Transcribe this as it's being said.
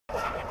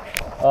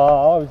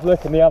Oh, I was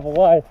looking the other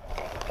way.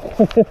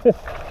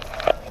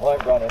 I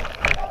ain't running.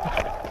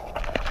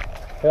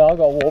 Yeah, I've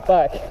got to walk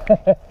back.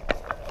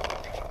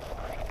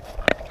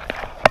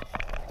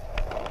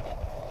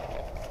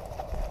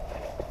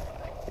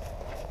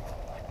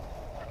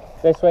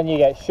 This when you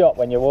get shot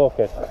when you're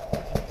walking.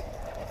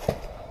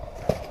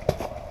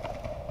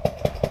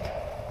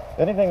 The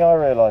only thing I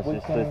realise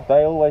is that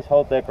they always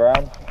hold their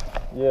ground.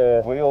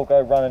 Yeah. We all go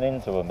running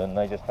into them and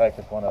they just take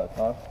us one at a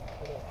time.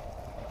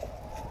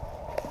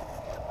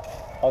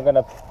 I'm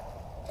gonna.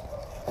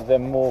 Is there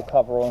more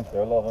cover on?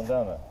 There are a lot of them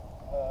down there.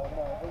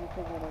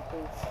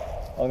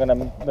 I'm gonna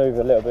move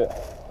a little bit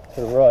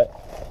to the right.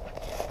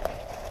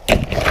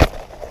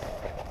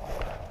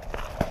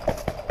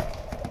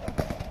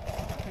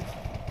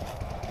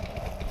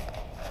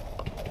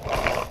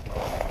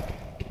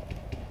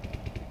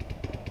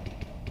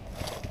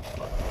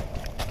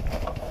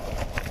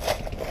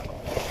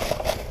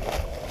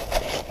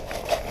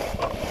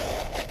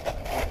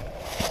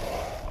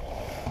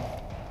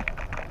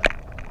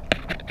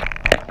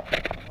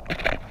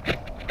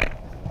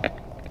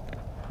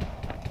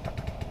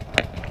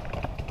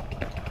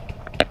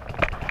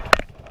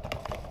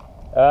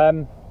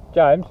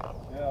 James?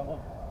 Yeah, I'm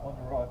on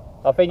the right.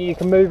 I think you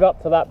can move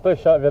up to that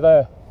bush over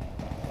there.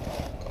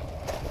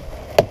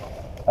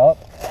 Up.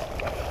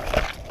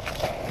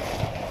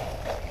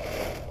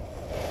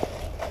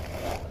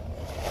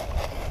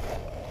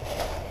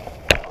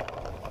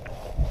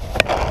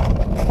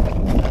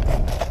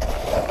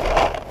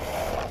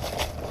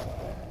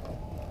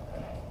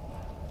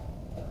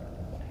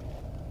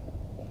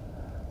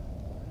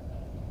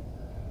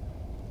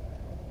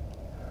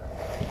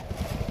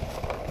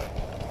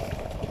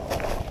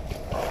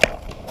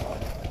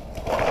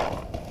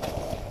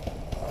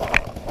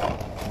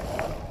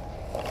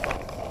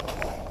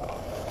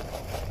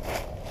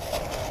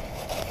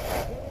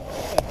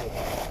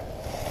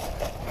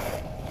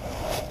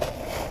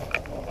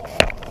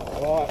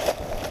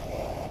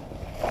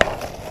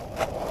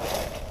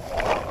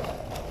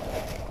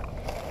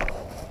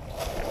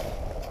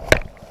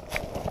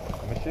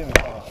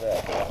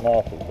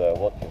 Marshall's there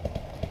watching.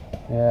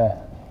 Yeah.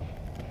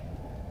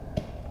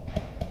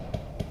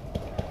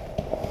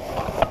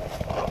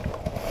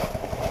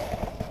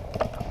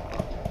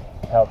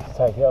 Help to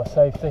take it off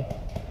safety.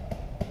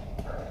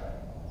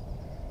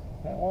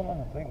 Yeah, well,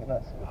 I'm thinking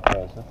that's the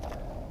person.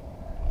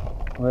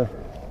 Where?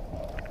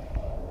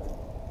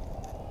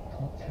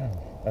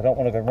 I don't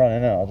want to go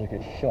running out, I'll just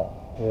get shot.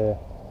 Yeah.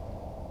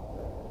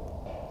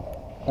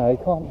 No,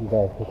 he can't be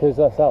there because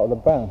that's out of the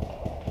bound.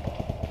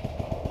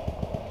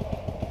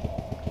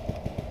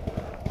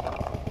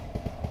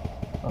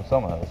 Oh,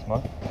 someone had a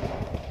smoke.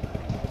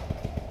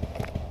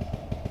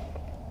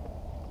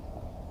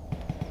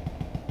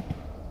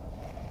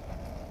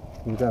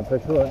 You going to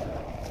push right?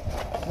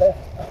 Left.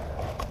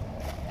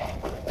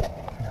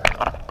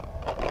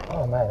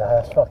 Oh mate,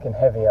 that's fucking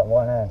heavy at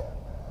one hand.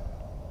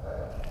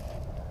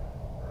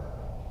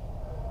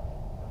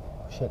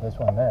 Oh, shit, there's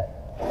one there.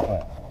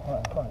 Where?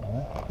 Right in front of you,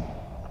 mate.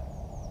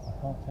 I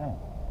can't tell.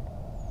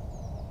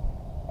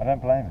 I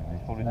don't blame him,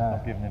 he's probably No. just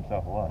not giving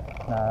himself away.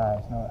 No,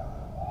 it's not.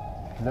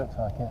 It looks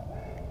like it.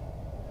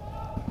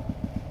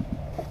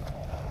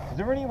 Is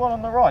there anyone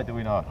on the right, do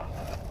we know?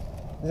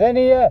 Is there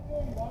any here?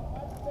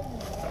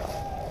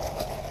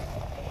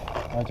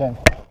 Right, James.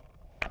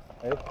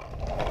 Ready?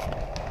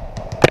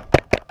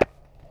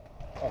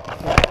 Oh,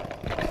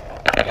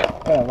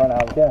 I'm gonna run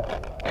out of gas.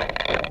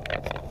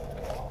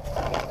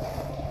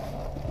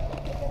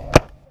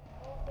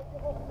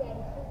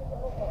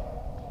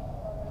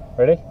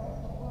 Ready?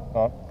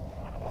 No.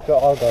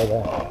 I'll go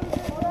there.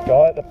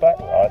 Guy at the back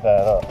right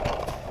there, look.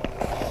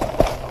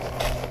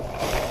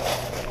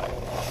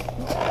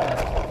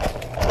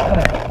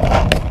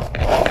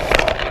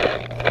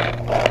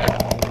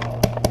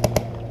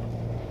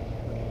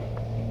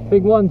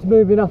 Big one's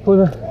moving up on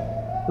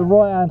the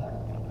right hand.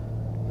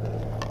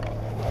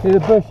 Near the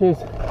bushes.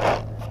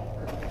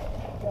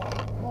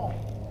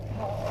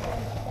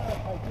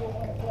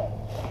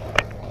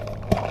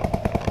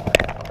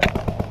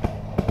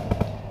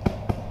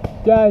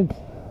 James.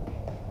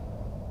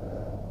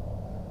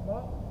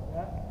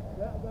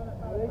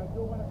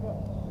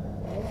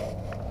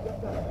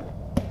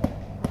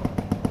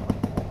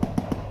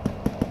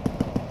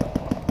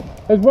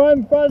 It's right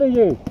in front of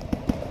you.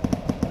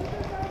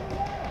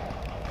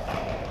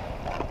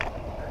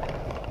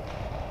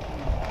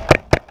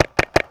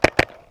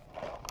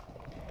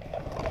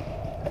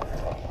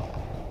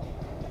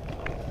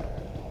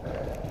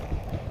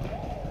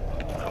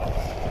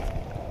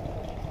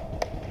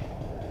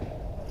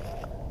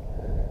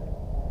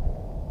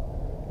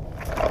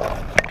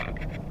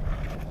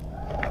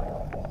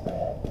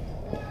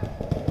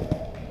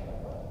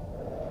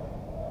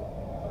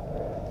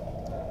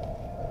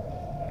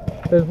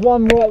 There's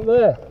one right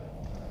there.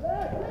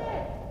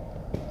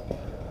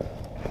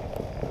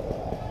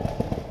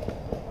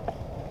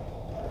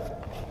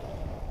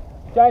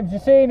 James, you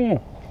see any?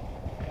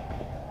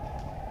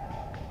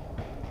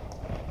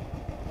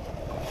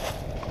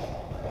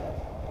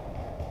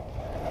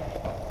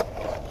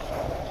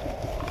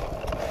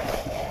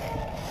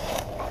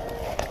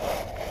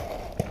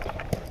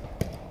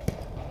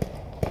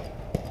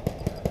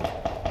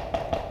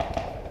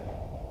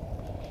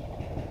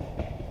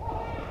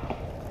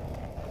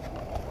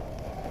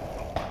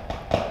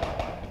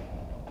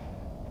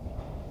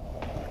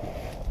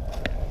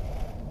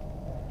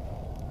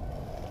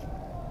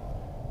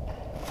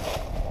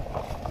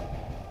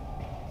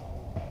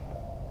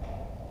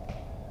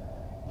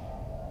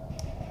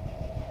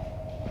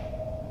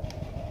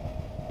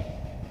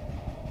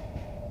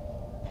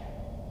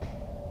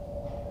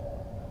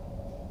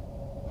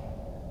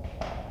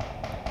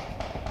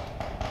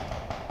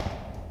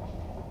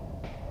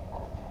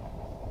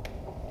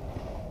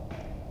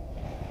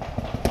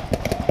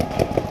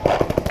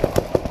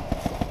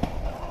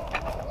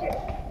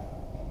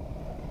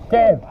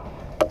 Get him.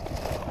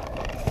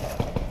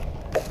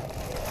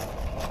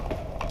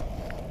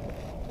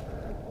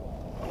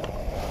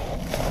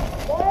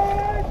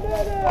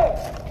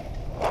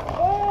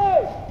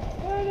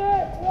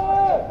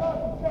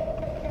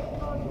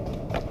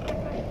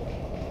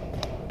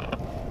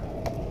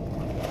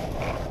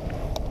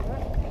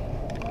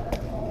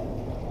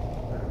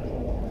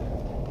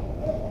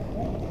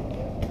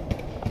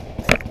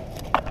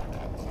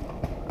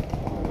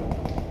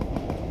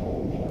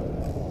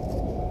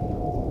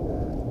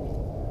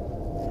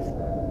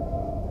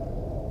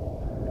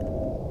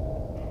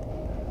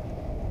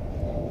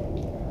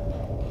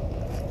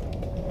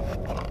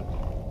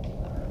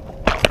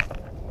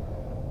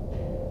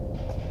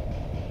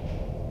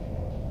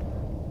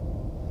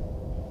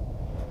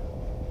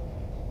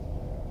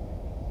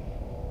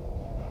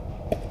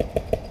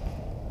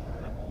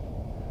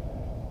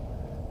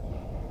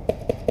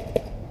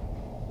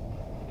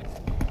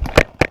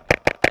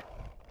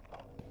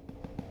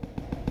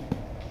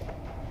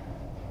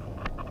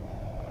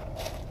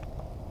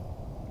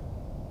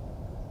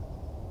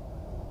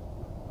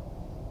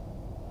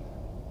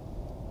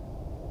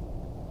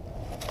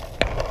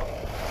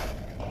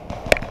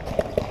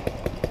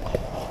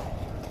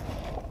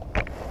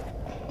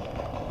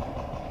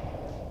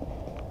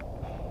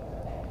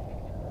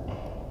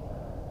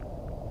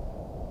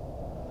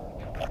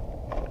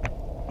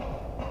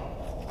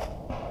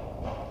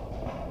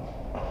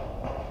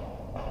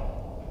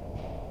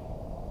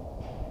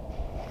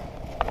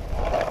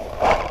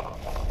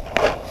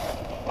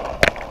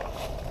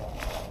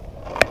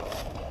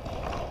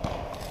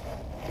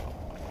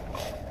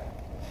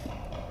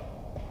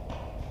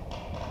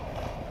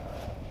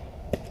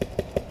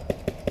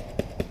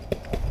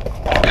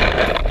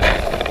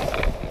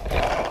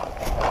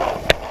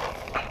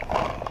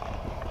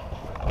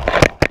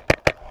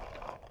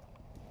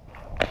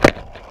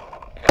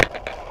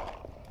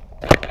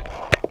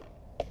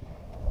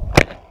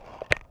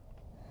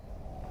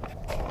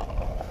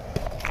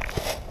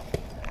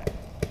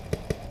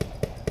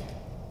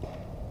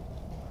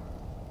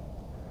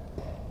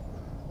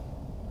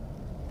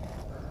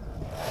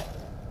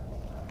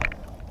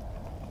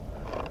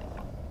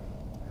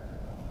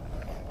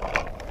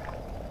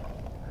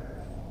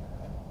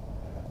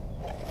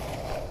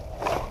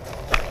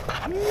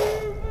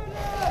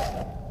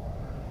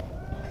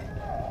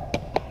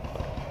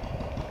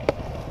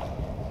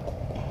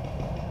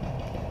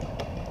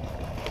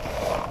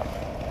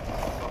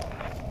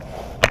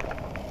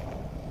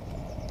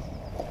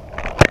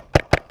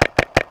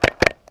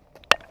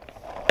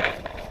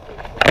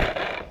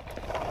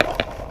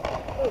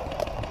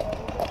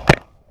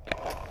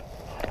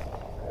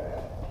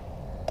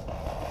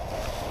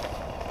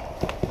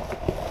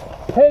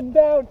 Head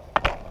down.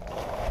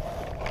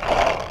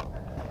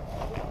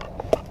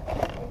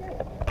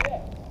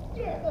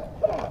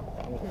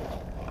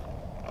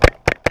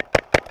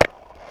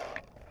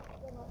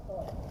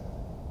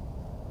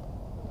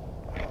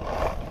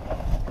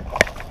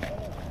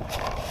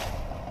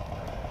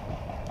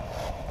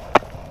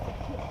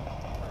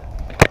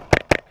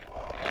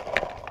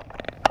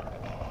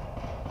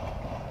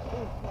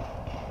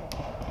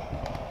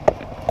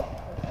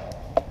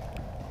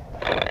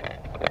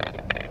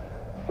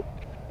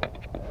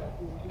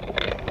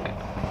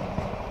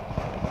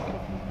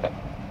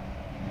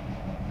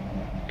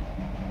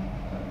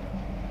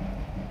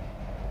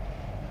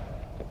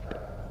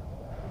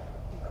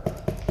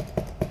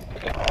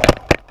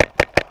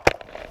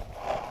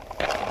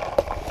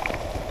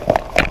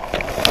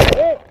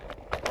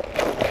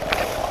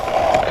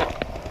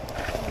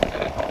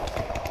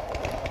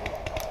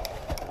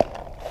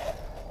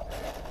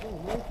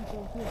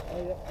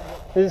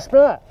 Is it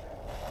splat?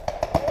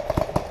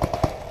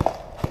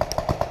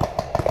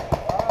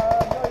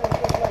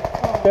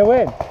 They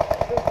win.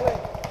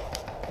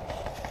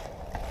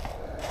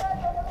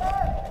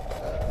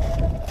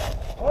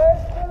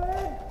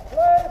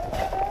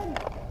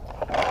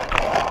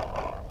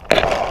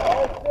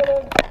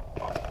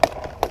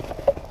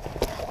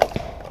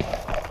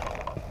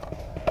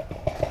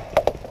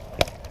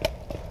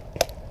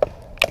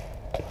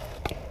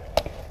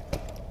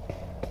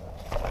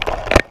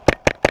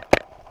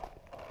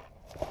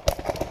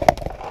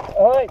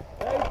 Alright.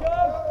 There you go.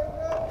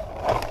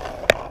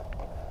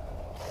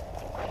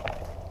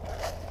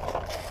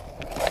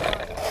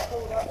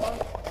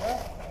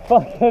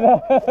 Fucking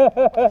hell.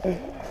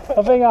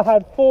 I think I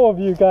had 4 of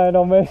you going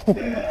on me. I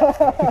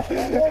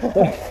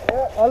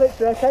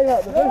came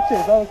out the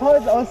bushes, I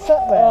was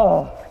sat there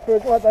for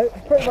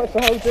pretty much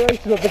the whole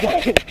duration of the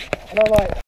game. And I'm like,